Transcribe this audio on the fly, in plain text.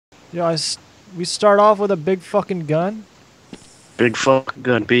Yo, we start off with a big fucking gun. Big fucking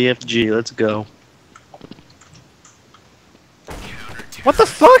gun, BFG, let's go. What the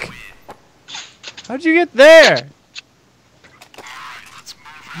fuck? How'd you get there?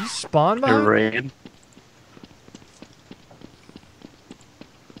 You spawned behind me? Raid.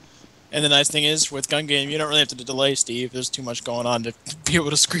 And the nice thing is, with gun game, you don't really have to delay, Steve. There's too much going on to be able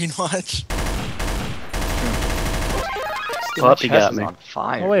to screen watch. Puppy got me. On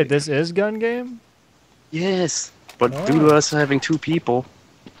fire. Oh wait, this is gun game? Yes, but Oh. due to us having two people,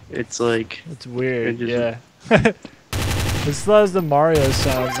 it's like... It's weird, It yeah. This still has the Mario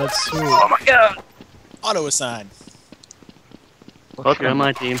sounds, that's sweet. Oh my god! Auto assign. Okay, on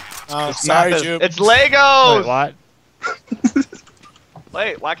my team. Oh, sorry, Massive. Jupe. It's Legos! Wait, what?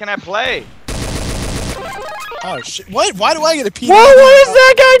 Wait, why can't I play? Oh shit! What? Why do I get a P? Whoa, what is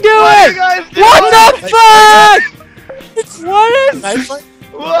that guy doing? What are you guys doing? What the fuck? What is? Knife fight?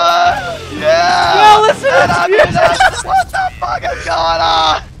 What? Yeah! Yo, listen to And I'm this in a- What the fuck is going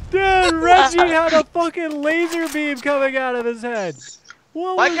on? Dude, Reggie had a fucking laser beam coming out of his head.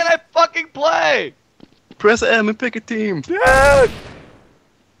 What Why was... can't I fucking play? Press M and pick a team. Dude!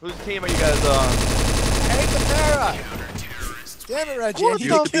 Whose team are you guys on? Hey, Patera! Damn it, Reggie! What I the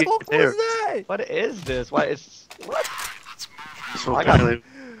need to get- fuck there. was that? What is this? Why is what? So I got- apparently,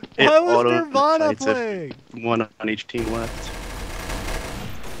 it Why was auto Nirvana decides if playing? one on each team left.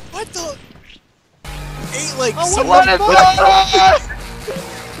 What the? Ain't like Oh, someone. What is going on?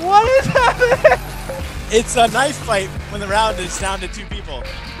 What is happening? It's a knife fight when the round is down to 2 people.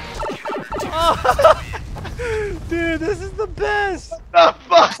 Oh. Dude, this is the best. The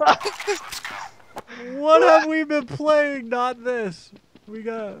fuck? What have we been playing? Not this. We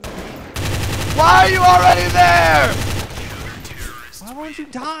got. Why are you already there? Why won't you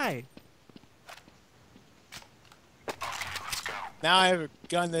die? Now I have a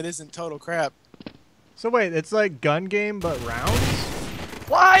gun that isn't total crap. So wait, it's like gun game but rounds?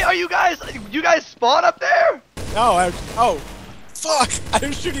 Why are you guys? You guys spawn up there? No, oh, fuck! I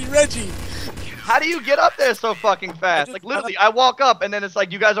was shooting Reggie. How do you get up there so fucking fast? Like literally, I walk up and then it's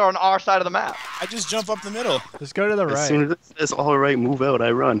like you guys are on our side of the map. I just jump up the middle. Just go to the As right. soon as it says all right, move out,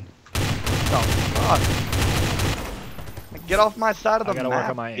 I run. Oh fuck! Like, get off my side of I the gotta map, work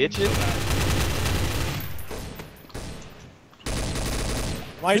on my aim. bitches.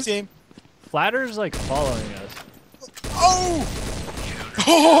 My team. Flatter's like following us. Oh!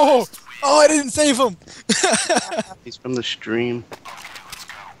 Oh! Oh! I didn't save him. He's from the stream.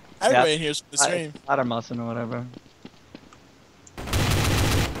 Everybody in here's from the stream. Ladder mussing or whatever.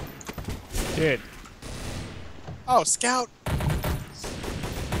 Dude, Oh, scout.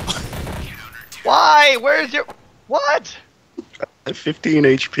 Why? Where's your? What? I have 15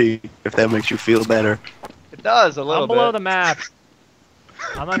 HP, if that makes you feel better. It does a little I'm below bit. the map.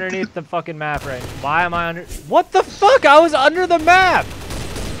 I'm underneath the fucking map right now. Why am I under? What the fuck? I was under the map!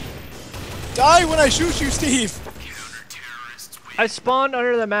 Die when I shoot you, Steve. I spawned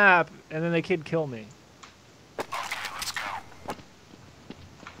under the map and then the kid killed me.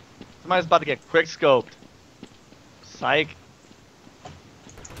 Somebody's about to get quick scoped. Psych.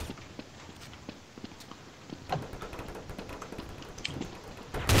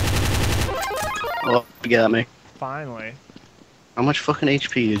 Oh, you got me. Finally. How much fucking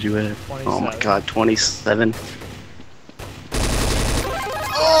HP did you have? Oh my 27. god, 27.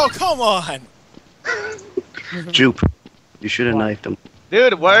 Oh, come on. Jupe, you should have What? knifed him.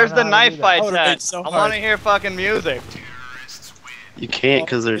 Dude, where's I the don't know how to knife do that. fight I would've at? made so I hard. want to hear fucking music. You can't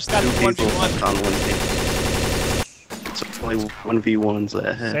because there's It's gotta two be people 1v1. left on one team. It's only 1v1s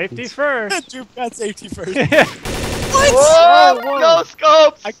that happens. Safety first. Dude, got safety first. Whoa! Whoa, whoa. No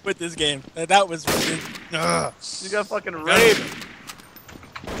scopes! I quit this game. That was. Ugh. You got fucking raped.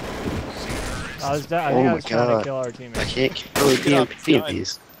 I think Oh I my was trying to God. kill our I teammate. can't kill the Get up,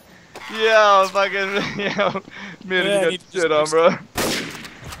 PMPs. Yeah, fucking. Yeah, man, Yeah, you he got just shit on, mixed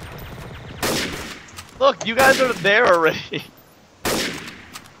bro. Look, you guys are there already.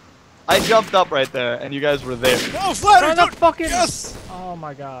 I jumped up right there, and you guys were there. No, Flatter, Trying to don't. fucking. Yes. Oh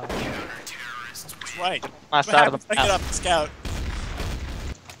my god. That's right. My What side of happens the when I get map. up, scout.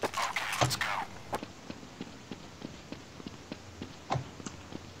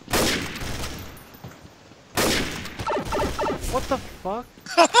 What the fuck?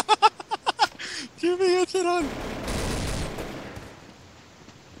 Give me a shit on.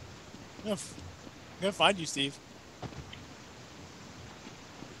 I'm gonna find you, Steve.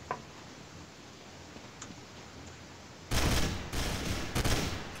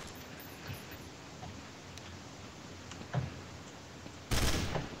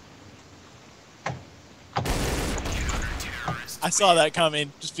 I saw that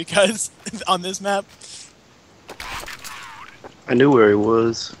coming just because on this map. I knew where he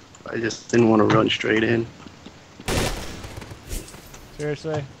was. I just didn't want to run straight in.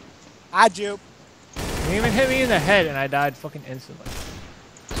 Seriously? I juke. He even hit me in the head and I died fucking instantly.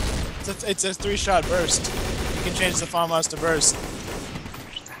 It's a 3-shot burst. You can change the farmhouse to burst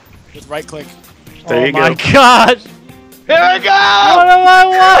with right click. There you Oh my go. gosh! Here we go! What am I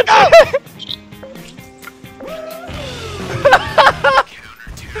watching?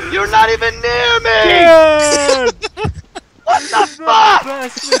 You're not even near me! Dude! What the fuck?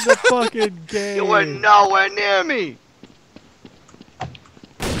 Best in the fucking game. You were nowhere near me!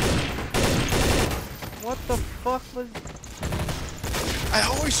 What the fuck was... I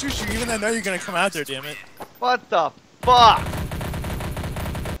always shoot you even though I know you're gonna come out there, damn it. What the fuck?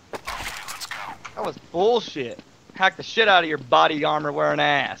 That was bullshit. Hack the shit out of your body armor wearing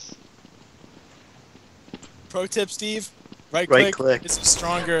ass. Pro tip, Steve. Right Right click. click. It's a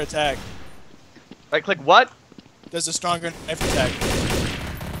stronger attack. Right click what? Does a stronger knife attack.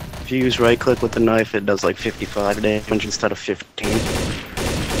 If you use right click with the knife, it does like 55 damage instead of 15.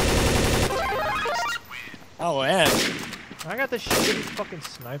 Oh, and I got the shitty fucking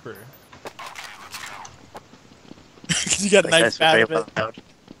sniper. you got a That knife guy's out very of it. loud.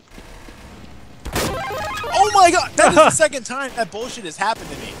 Oh my god! That is the second time that bullshit has happened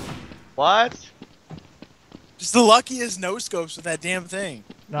to me. What? Just the luckiest no scopes with that damn thing.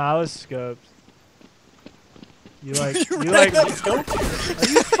 Nah, I was scoped. You like, You you ran like, out of scope? are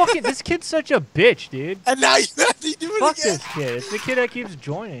you fucking, this kid's such a bitch, dude. And now you have to do it Fuck again. this kid. It's the kid that keeps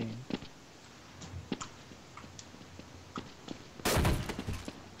joining.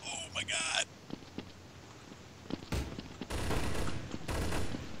 Oh my god.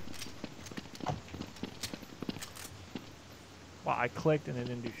 Wow, I clicked and it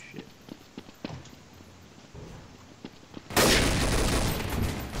didn't do shit.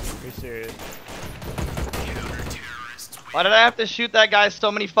 Are you serious? Why did I have to shoot that guy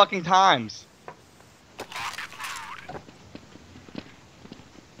so many fucking times?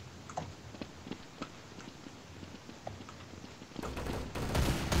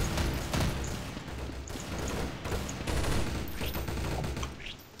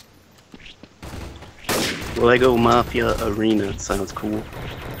 Lego Mafia Arena sounds cool.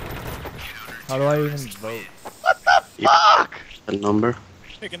 How do I even vote? What the fuck? A number?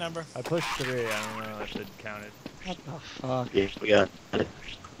 Pick a number. I pushed 3. I don't know if it counted. What the fuck? Yeah, we got it.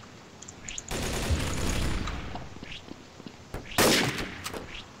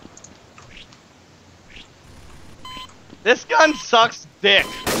 This gun sucks dick.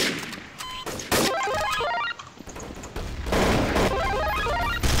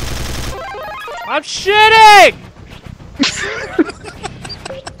 I'm shitting!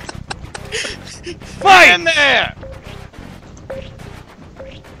 Fight in there!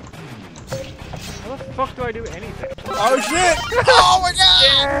 How the fuck do I do anything? Oh shit! Oh my god!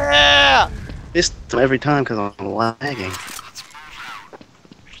 Yeah! This every time because I'm lagging.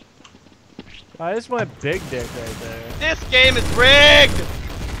 I just went big dick right there. This game is rigged!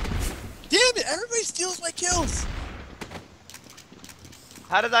 Damn it! Everybody steals my kills.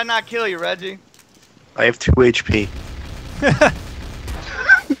 How did I not kill you, Reggie? I have 2 HP.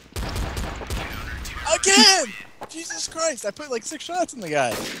 Again! Jesus Christ! I put like 6 shots in the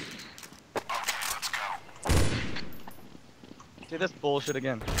guy. See this bullshit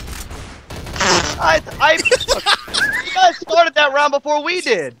again. You guys started that round before we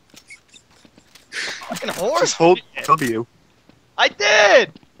did. Fucking horse. Just hold shit. W. I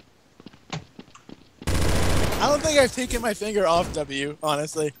did. I don't think I've taken my finger off W,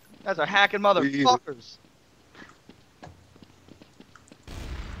 honestly. You guys are hacking motherfuckers.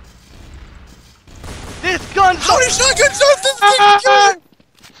 This gun's How many shotgun shots does it take to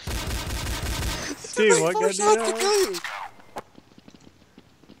kill you? Dude, what gun do you shots to have? kill you.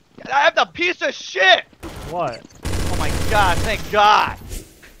 I have the piece of shit. What? Oh my god! Thank God.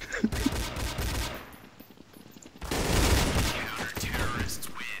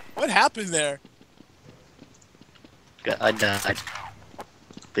 What happened there? I died.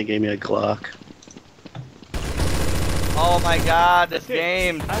 They gave me a Glock. Oh my god! This Dude,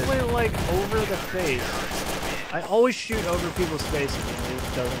 game. I went like over the face. I always shoot over people's faces and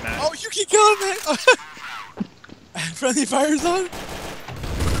it doesn't matter. Oh, you keep killing me! Friendly fire zone?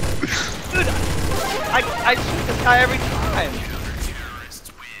 Dude, I shoot this guy every time.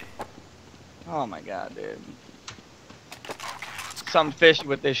 Oh my god, dude. Something fishy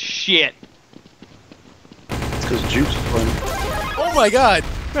with this shit. It's because Juke's fun. Oh my god!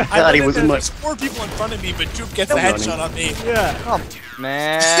 God, he was in my. There's 4 people in front of me, but Juke gets the I'm headshot running. on me. Yeah. Oh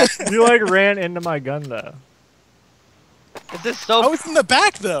man. You like ran into my gun though. Is this I so was in the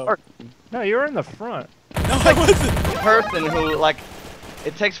back though. No, you were in the front. No, I wasn't. person who like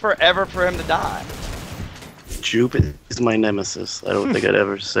it takes forever for him to die? Jupe is my nemesis. I don't think I'd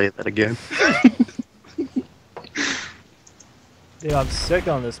ever say that again. Dude, I'm sick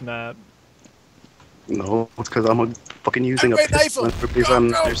on this map. No, it's because I'm fucking using a Wait, pistol. rifle! Because Go,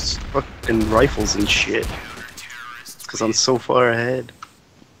 go! there's fucking rifles and shit. It's because I'm so far ahead.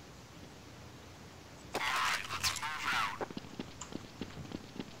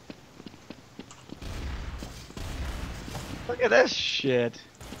 Look at this shit.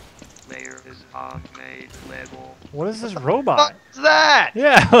 Layer is made level. What is this robot? What's that?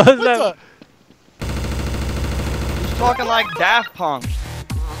 Yeah, what is What that? He's talking like Daft Punk.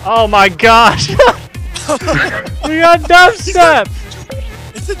 Oh my gosh! We got dubstep!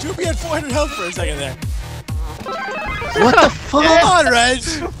 It's a Droopy had 400 health for a second there. What the fuck? Come on, Reg!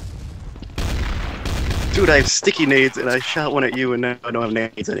 Dude, I have sticky nades and I shot one at you and now I don't have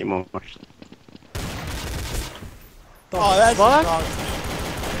nades anymore. Oh, that's Fuck? wrong.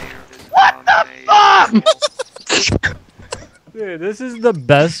 What the fuck? Dude, this is the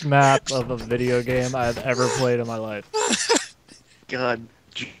best map of a video game I've ever played in my life. God,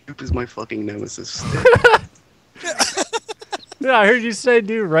 Jupe is my fucking nemesis. Yeah, I heard you say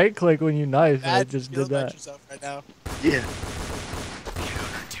do right click when you knife, and I Bad just feel did about that. yourself right now. Yeah.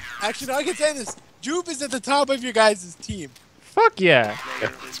 Actually, no, I can say this. Jupe is at the top of your guys' team. Fuck yeah!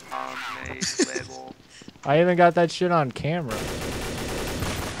 Layer is made level. I even got that shit on camera.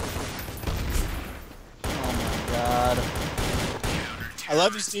 Oh my god. I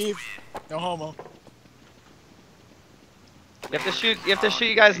love you, Steve. No homo. You have to shoot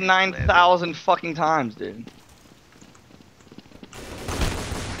you guys 9,000 fucking times, dude.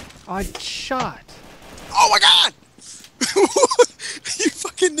 I shot. Oh my god! You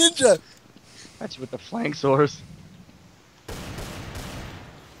fucking ninja! Got you with the flank source.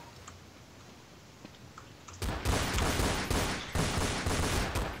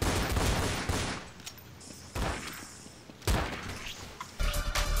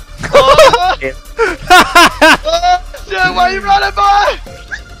 Oh! Oh, shit, why are you running, boy?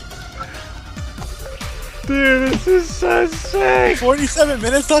 Dude, this is so sick! 47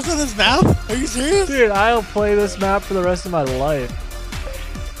 minutes left on this map? Are you serious? Dude, I'll play this map for the rest of my life.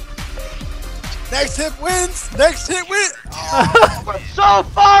 Next hit wins! Next hit wins! We're so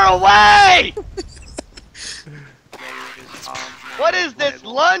far away! Layer is What is this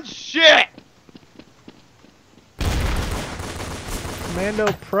lunch shit?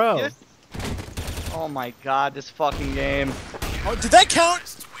 Commando Pro. Yes. Oh my god, this fucking game. Oh, did that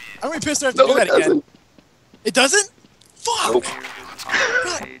count? I'm gonna be pissed if I have to No, do it that again. doesn't. It doesn't? Fuck! Nope.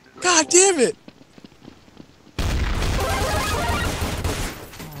 God damn it!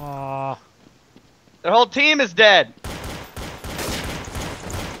 Aw. Their whole team is dead.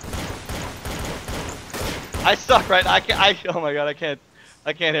 I suck, right? Oh my god, I can't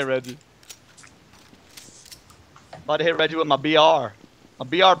hit Reggie. About to hit Reggie with my BR. A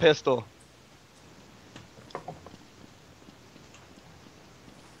BR pistol.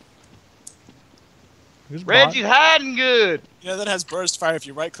 Who's Reggie's hiding good. You know that has burst fire if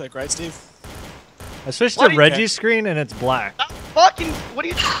you right click, right, Steve? I switched What to do you- Reggie's screen and it's black. Stop fucking, what are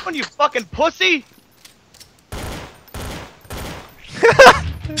you doing, you fucking pussy?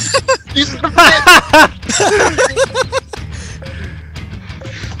 You son of a bitch!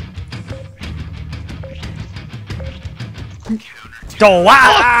 Oh,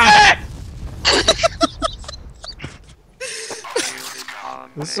 wow!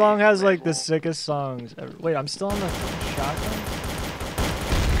 This song has like the sickest songs ever. Wait, I'm still on the fucking shotgun?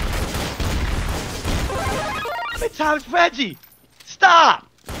 How many times, Reggie? Stop!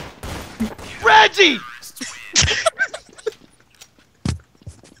 Reggie!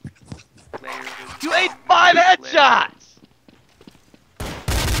 You ate 5 headshots!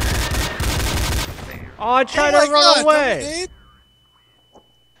 Oh, I tried Oh to my run God, away. Dominique.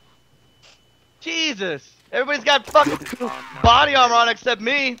 Jesus! Everybody's got fucking body armor on except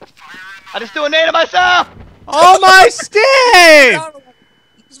me. I just threw a nade at myself! Oh my Steve! Down a level.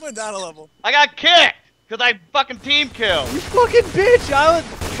 You just went down a level. I got kicked! Because I fucking team killed. You fucking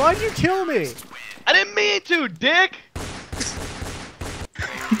bitch! Why'd you kill me? I didn't mean to, dick!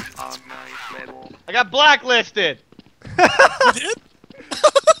 I got blacklisted! You did?